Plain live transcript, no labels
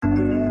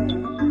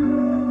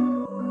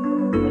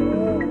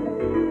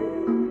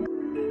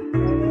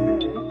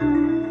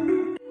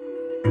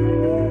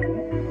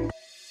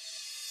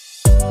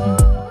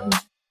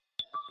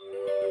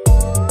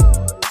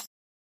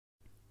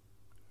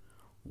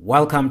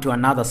Welcome to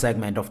another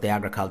segment of the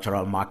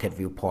Agricultural Market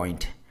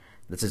Viewpoint.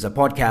 This is a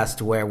podcast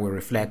where we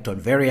reflect on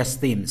various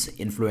themes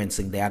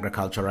influencing the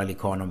agricultural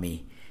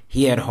economy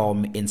here at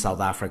home in South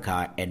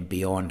Africa and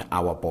beyond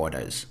our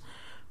borders.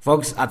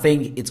 Folks, I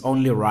think it's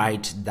only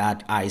right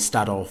that I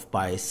start off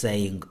by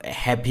saying a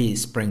happy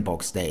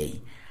Springboks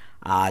Day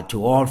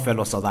to all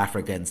fellow South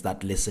Africans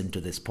that listen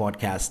to this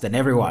podcast and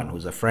everyone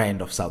who's a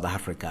friend of South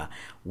Africa.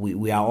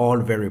 We are all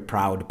very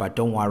proud, but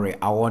don't worry,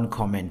 I won't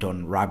comment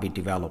on rugby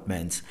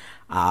developments.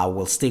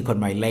 We'll stick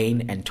on my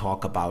lane and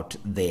talk about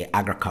the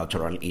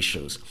agricultural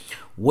issues,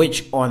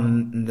 which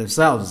on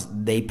themselves,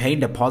 they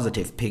paint a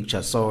positive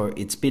picture. So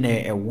it's been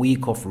a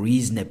week of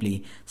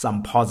reasonably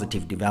some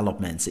positive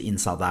developments in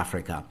South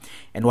Africa.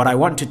 And what I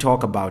want to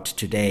talk about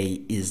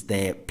today is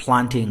the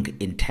planting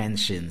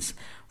intentions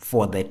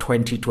for the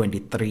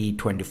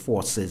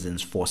 2023-24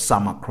 seasons for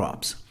summer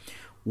crops.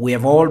 We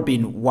have all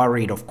been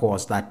worried, of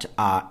course, that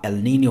El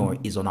Nino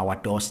is on our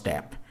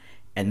doorstep.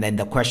 And then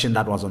the question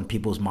that was on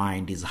people's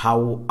mind is,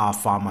 how are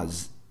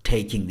farmers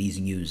taking these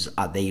news?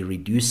 Are they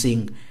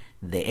reducing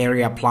the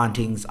area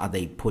plantings? Are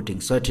they putting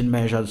certain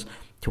measures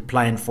to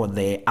plan for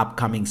the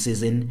upcoming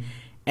season?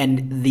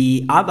 And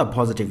the other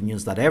positive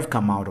news that have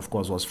come out, of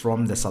course, was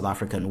from the South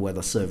African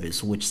Weather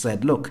Service, which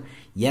said, look,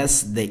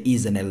 yes, there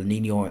is an El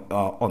Nino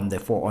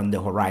on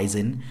the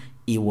horizon.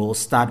 It will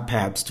start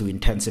perhaps to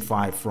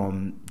intensify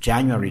from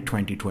January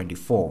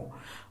 2024.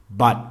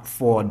 But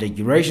for the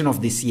duration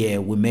of this year,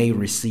 we may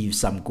receive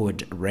some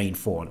good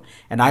rainfall.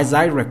 And as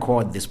I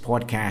record this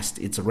podcast,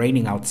 it's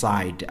raining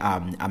outside.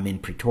 I'm in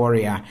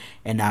Pretoria,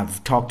 and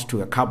I've talked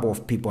to a couple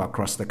of people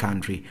across the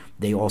country.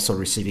 They're also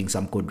receiving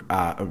some good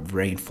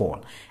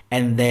rainfall.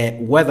 And the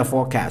weather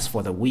forecast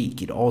for the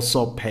week, it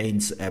also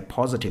paints a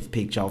positive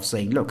picture of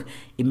saying, look,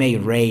 it may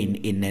rain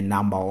in a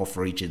number of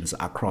regions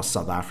across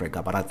South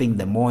Africa. But I think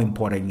the more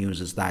important news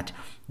is that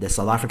the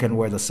South African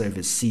Weather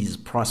Service sees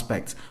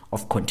prospects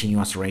of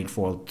continuous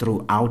rainfall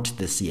throughout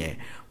this year,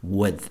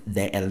 with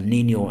the El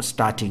Nino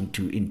starting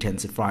to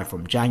intensify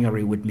from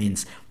January, which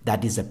means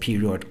that is a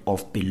period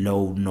of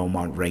below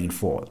normal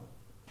rainfall.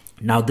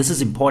 Now, this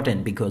is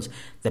important because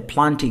the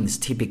plantings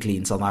typically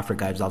in South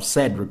Africa, as I've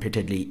said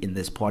repeatedly in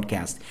this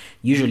podcast,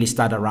 usually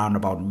start around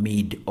about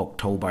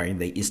mid-October in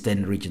the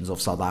eastern regions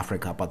of South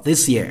Africa. But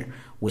this year,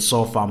 we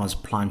saw farmers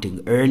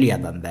planting earlier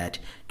than that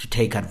to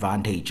take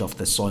advantage of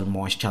the soil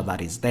moisture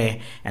that is there,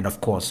 and of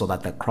course, so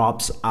that the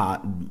crops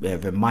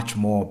have a much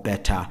more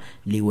better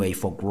leeway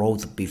for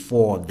growth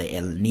before the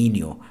El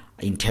Nino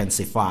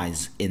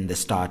intensifies in the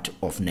start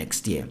of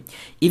next year.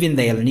 Even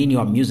the El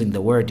Nino, I'm using the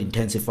word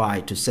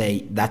intensify to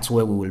say that's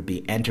where we will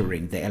be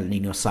entering the El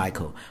Nino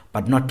cycle,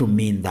 but not to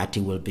mean that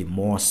it will be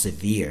more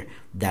severe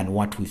than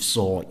what we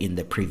saw in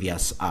the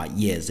previous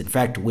years. In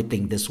fact, we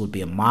think this will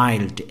be a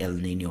mild El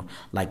Nino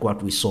like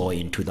what we saw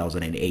in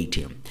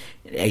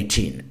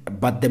 2018.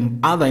 But the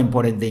other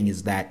important thing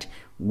is that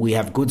we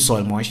have good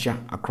soil moisture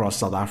across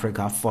South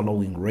Africa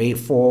following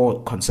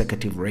 4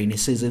 consecutive rainy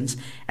seasons,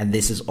 and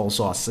this is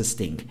also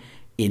assisting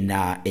in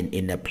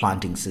the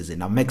planting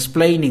season. I'm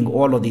explaining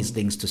all of these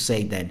things to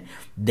say then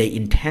the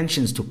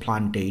intentions to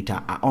plant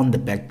data are on the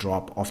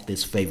backdrop of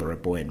this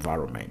favorable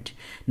environment.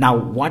 Now,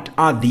 what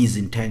are these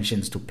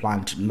intentions to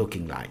plant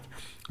looking like?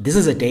 This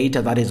is a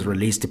data that is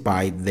released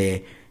by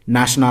the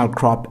National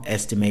Crop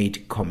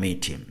Estimate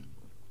Committee.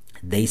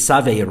 They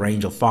survey a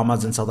range of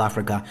farmers in South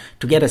Africa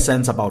to get a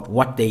sense about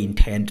what they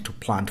intend to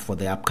plant for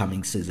the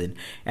upcoming season.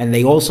 And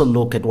they also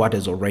look at what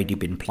has already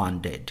been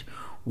planted.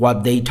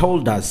 What they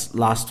told us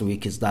last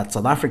week is that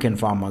South African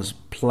farmers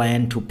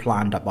plan to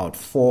plant about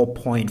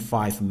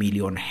 4.5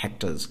 million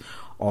hectares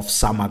of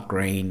summer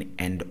grain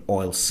and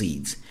oil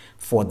seeds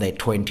for the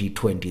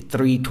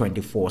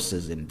 2023-24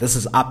 season. This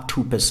is up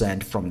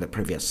 2% from the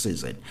previous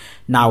season.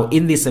 Now,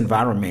 in this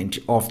environment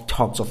of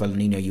talks of El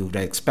Nino, you would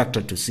have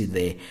expected to see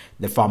the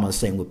farmers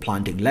saying we're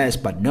planting less,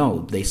 but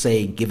no, they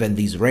say given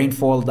these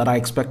rainfall that are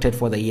expected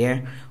for the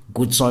year,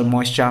 good soil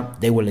moisture,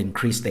 they will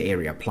increase the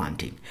area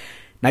planting.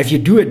 Now, if you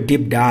do a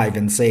deep dive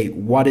and say,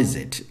 what is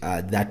it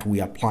that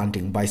we are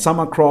planting? By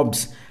summer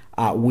crops,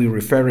 we're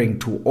referring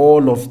to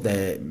all of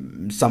the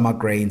summer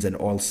grains and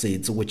oil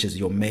seeds, which is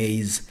your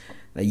maize,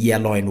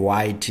 yellow and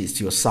white, is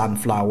your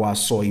sunflower,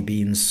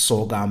 soybeans,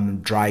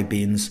 sorghum, dry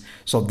beans.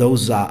 So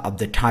those are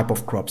the type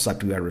of crops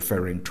that we are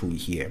referring to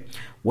here.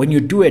 When you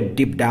do a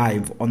deep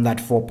dive on that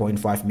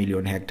 4.5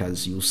 million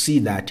hectares, you'll see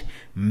that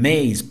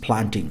maize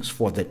plantings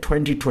for the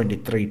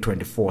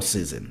 2023-24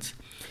 seasons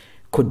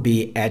could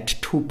be at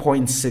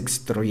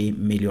 2.63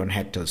 million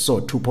hectares, so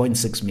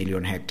 2.6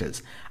 million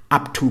hectares,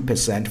 up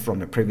 2% from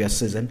the previous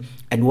season,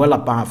 and well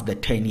above the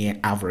 10-year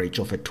average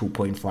of a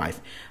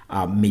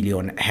 2.5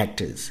 million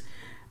hectares.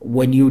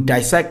 When you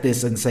dissect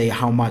this and say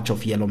how much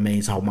of yellow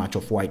maize, how much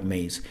of white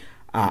maize,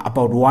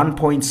 about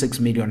 1.6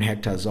 million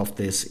hectares of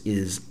this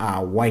is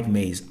white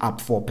maize,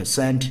 up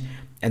 4%,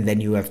 and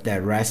then you have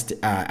the rest,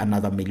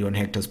 another million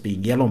hectares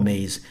being yellow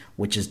maize,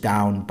 which is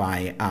down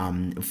by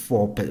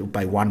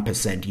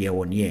 1% year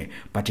on year.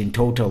 But in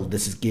total,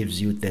 this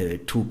gives you the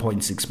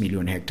 2.6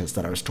 million hectares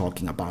that I was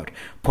talking about.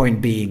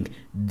 Point being,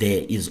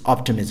 there is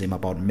optimism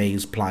about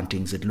maize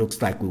plantings. It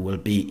looks like we will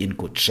be in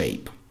good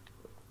shape.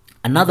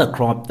 Another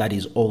crop that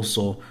is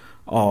also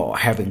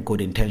having good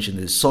intention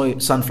is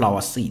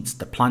sunflower seeds.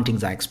 The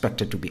plantings are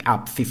expected to be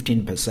up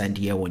 15%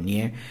 year on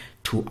year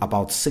to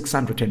about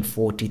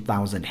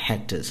 640,000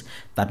 hectares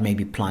that may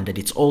be planted.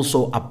 It's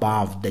also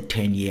above the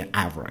 10-year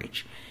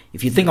average.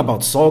 If you think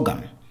about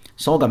sorghum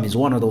is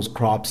one of those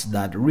crops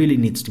that really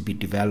needs to be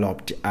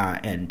developed,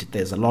 and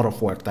there's a lot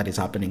of work that is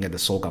happening at the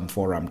Sorghum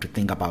Forum to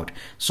think about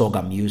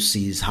sorghum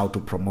uses, how to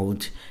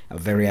promote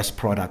various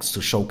products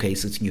to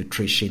showcase its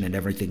nutrition and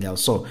everything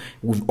else. So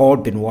we've all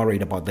been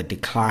worried about the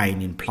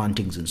decline in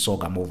plantings in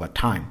sorghum over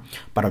time,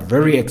 but I'm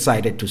very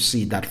excited to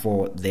see that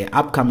for the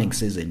upcoming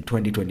season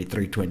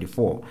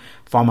 2023-24,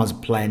 farmers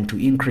plan to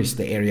increase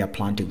the area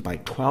planting by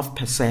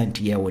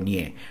 12% year on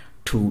year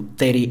to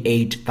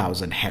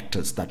 38,000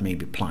 hectares that may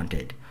be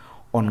planted.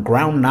 On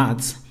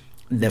groundnuts,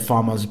 the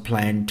farmers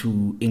plan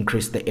to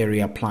increase the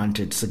area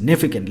planted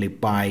significantly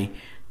by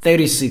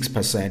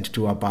 36%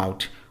 to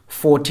about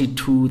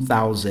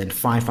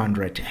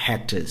 42,500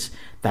 hectares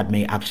that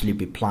may actually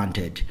be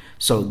planted.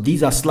 So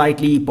these are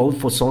slightly, both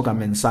for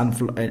sorghum and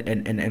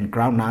and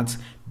groundnuts,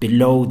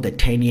 below the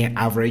 10-year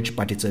average,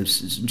 but it's a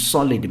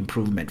solid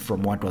improvement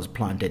from what was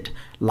planted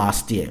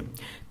last year.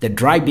 The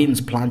dry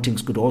beans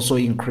plantings could also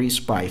increase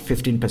by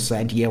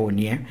 15% year on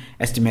year,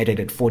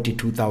 estimated at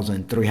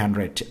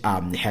 42,300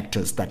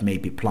 hectares that may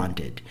be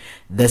planted.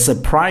 The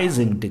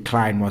surprising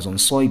decline was on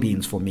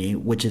soybeans for me,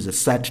 which is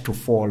set to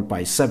fall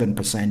by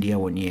 7% year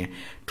on year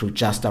to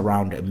just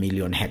around 1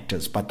 million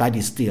hectares. But that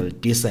is still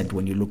decent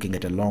when you're looking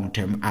at a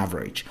long-term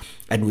average.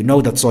 And we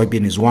know that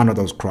soybean is one of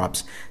those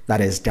crops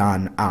that has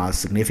done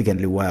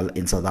significantly well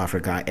in South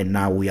Africa, and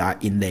now we are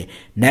in the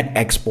net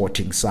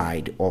exporting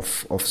side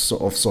of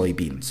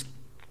soybeans.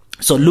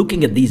 So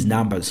looking at these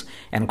numbers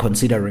and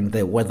considering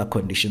the weather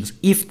conditions,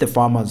 if the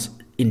farmers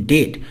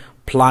indeed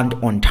plant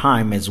on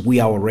time, as we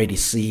are already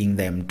seeing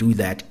them do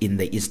that in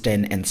the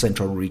eastern and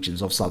central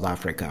regions of South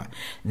Africa,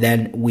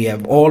 then we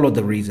have all of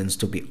the reasons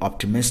to be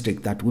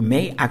optimistic that we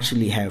may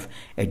actually have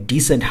a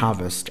decent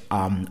harvest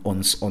on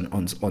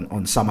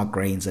summer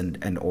grains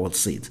and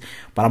oilseeds.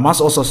 But I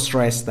must also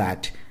stress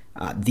that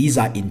these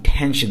are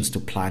intentions to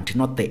plant,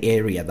 not the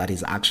area that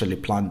is actually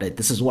planted.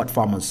 This is what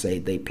farmers say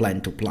they plan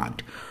to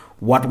plant.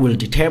 What will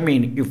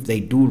determine if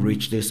they do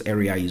reach this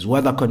area is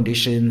weather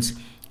conditions,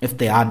 if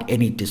there aren't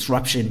any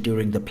disruption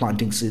during the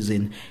planting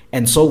season.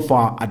 And so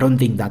far, I don't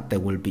think that there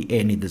will be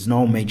any. There's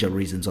no major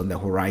reasons on the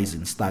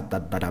horizons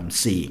that I'm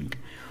seeing.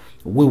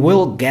 We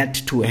will get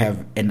to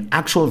have an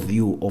actual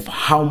view of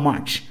how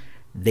much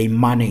they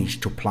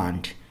managed to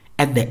plant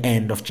at the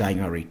end of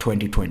January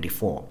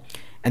 2024.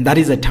 And that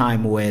is a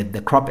time where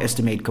the Crop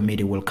Estimate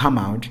Committee will come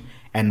out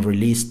and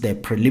release the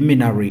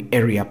preliminary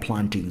area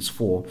plantings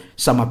for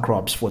summer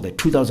crops for the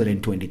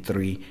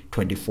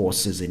 2023-24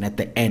 season at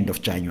the end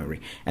of January.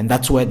 And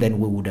that's where then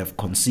we would have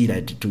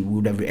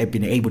would have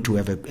been able to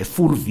have a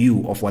full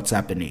view of what's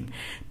happening.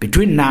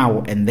 Between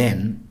now and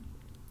then,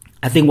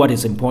 I think what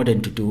is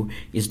important to do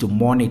is to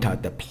monitor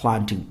the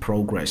planting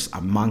progress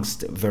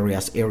amongst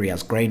various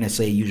areas. Grain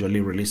SA usually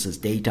releases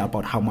data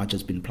about how much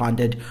has been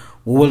planted.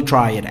 We will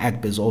try at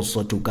AgBiz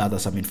also to gather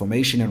some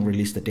information and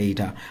release the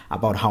data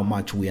about how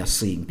much we are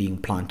seeing being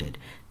planted.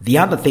 The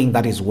other thing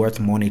that is worth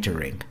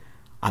monitoring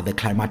are the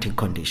climatic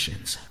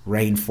conditions,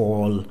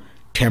 rainfall,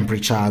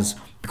 temperatures,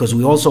 because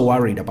we also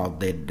worried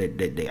about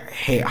the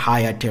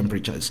higher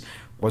temperatures.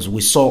 Was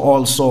we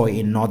also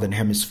in Northern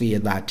Hemisphere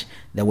that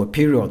there were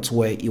periods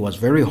where it was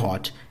very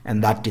hot,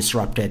 and that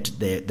disrupted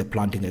the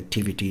planting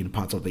activity in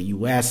parts of the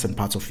US and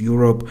parts of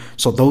Europe.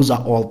 So those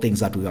are all things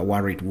that we are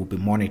worried we'll be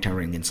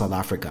monitoring in South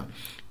Africa.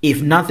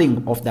 If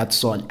nothing of that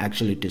sort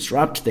actually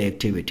disrupts the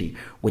activity,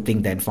 we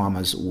think then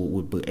farmers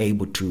will be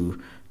able to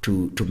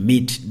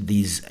meet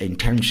these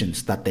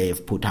intentions that they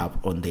have put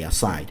up on their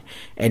side.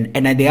 And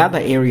the other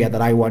area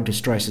that I want to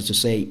stress is to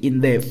say,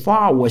 in the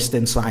far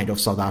western side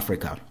of South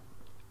Africa,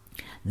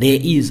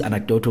 there is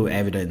anecdotal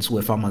evidence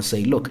where farmers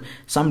say, look,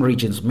 some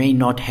regions may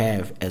not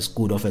have as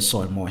good of a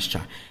soil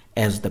moisture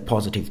as the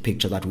positive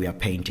picture that we are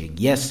painting.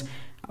 Yes,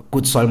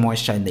 good soil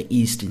moisture in the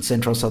east, in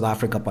central South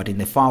Africa, but in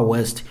the far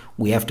west,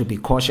 we have to be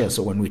cautious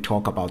when we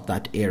talk about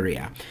that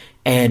area.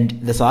 And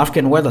the South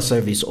African Weather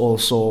Service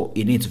also,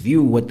 in its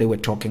view, what they were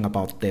talking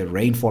about the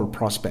rainfall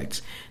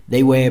prospects,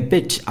 they were a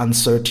bit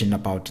uncertain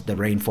about the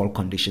rainfall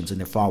conditions in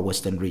the far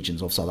western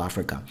regions of South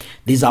Africa.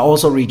 These are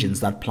also regions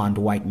that plant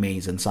white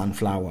maize and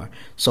sunflower.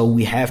 So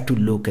we have to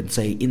look and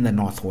say, in the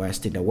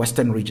northwest, in the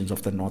western regions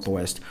of the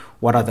northwest,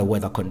 what are the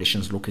weather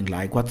conditions looking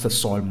like? What's the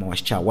soil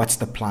moisture? What's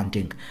the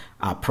planting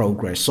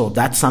progress? So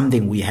that's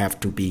something we have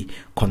to be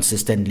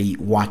consistently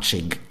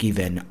watching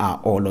given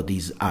all of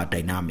these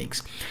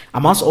dynamics. I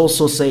must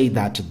also say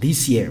that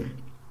this year,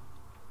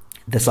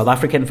 the South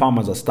African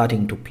farmers are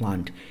starting to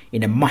plant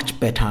in a much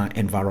better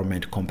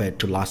environment compared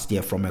to last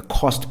year from a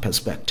cost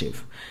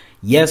perspective.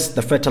 Yes,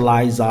 the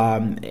fertilizer,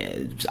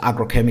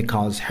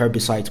 agrochemicals,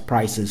 herbicides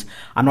prices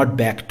are not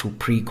back to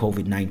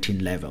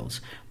pre-COVID-19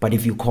 levels. But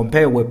if you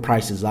compare where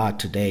prices are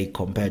today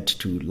compared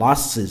to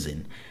last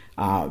season,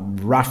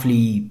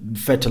 roughly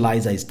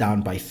fertilizer is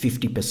down by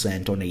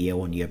 50% on a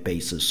year-on-year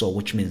basis, so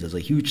which means there's a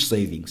huge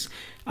savings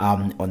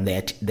on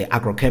that. The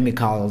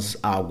agrochemicals,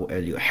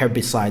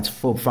 herbicides,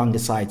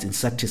 fungicides,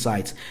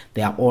 insecticides,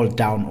 they are all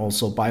down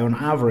also by on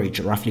average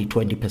roughly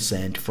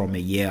 20% from a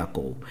year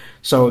ago.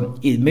 So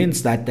it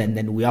means that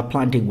then we are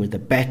planting with a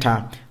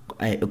better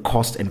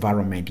cost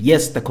environment.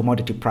 Yes, the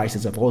commodity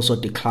prices have also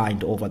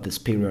declined over this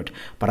period,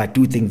 but I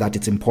do think that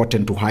it's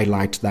important to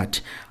highlight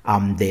that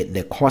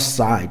the cost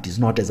side is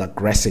not as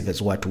aggressive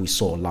as what we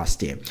saw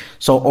last year.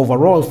 So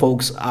overall,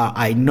 folks,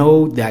 I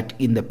know that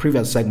in the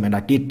previous segment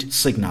I did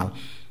signal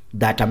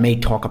that I may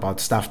talk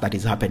about stuff that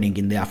is happening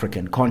in the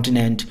African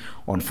continent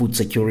on food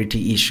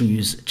security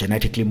issues,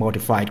 genetically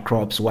modified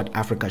crops, what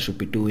Africa should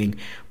be doing.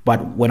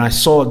 But when I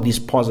saw this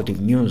positive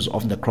news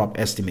of the Crop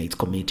Estimates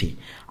Committee,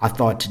 I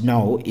thought,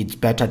 no, it's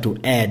better to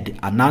add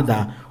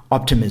another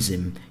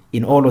optimism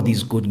in all of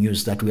these good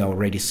news that we are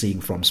already seeing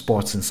from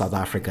sports in South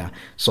Africa.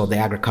 So the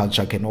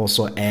agriculture can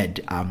also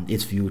add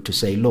its view to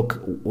say,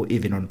 look,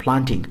 even on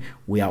planting,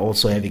 we are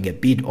also having a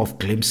bit of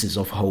glimpses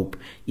of hope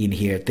in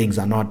here. Things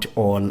are not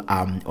all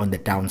on the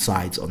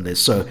downsides on this.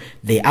 So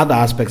the other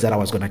aspects that I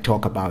was going to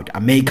talk about, I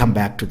may come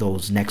back to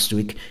those next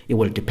week. It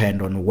will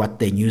depend on what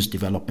the news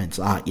developments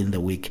are in the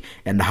week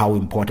and how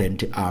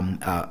important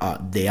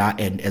they are,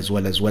 and as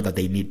well as whether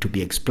they need to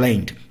be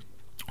explained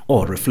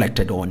or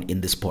reflected on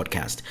in this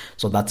podcast.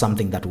 So that's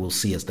something that we'll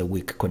see as the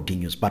week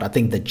continues. But I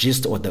think the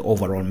gist or the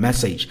overall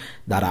message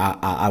that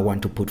I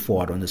want to put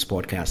forward on this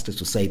podcast is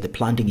to say the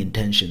planting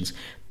intentions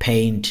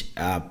paint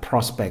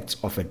prospects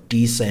of a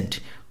decent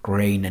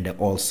grain and the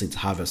oilseeds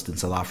harvest in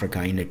South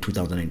Africa in the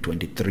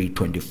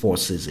 2023-24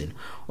 season,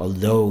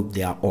 although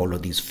there are all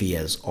of these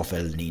fears of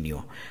El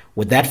Nino.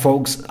 With that,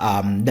 folks,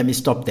 let me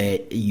stop there.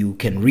 You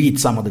can read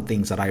some of the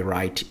things that I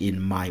write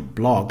in my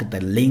blog. The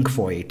link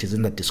for it is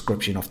in the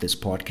description of this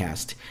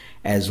podcast,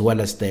 as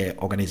well as the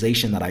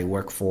organization that I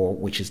work for,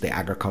 which is the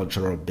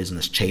Agricultural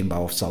Business Chamber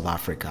of South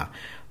Africa.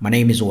 My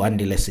name is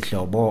Wandile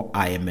Sihlobo.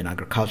 I am an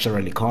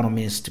agricultural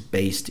economist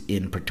based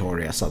in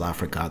Pretoria, South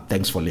Africa.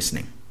 Thanks for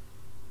listening.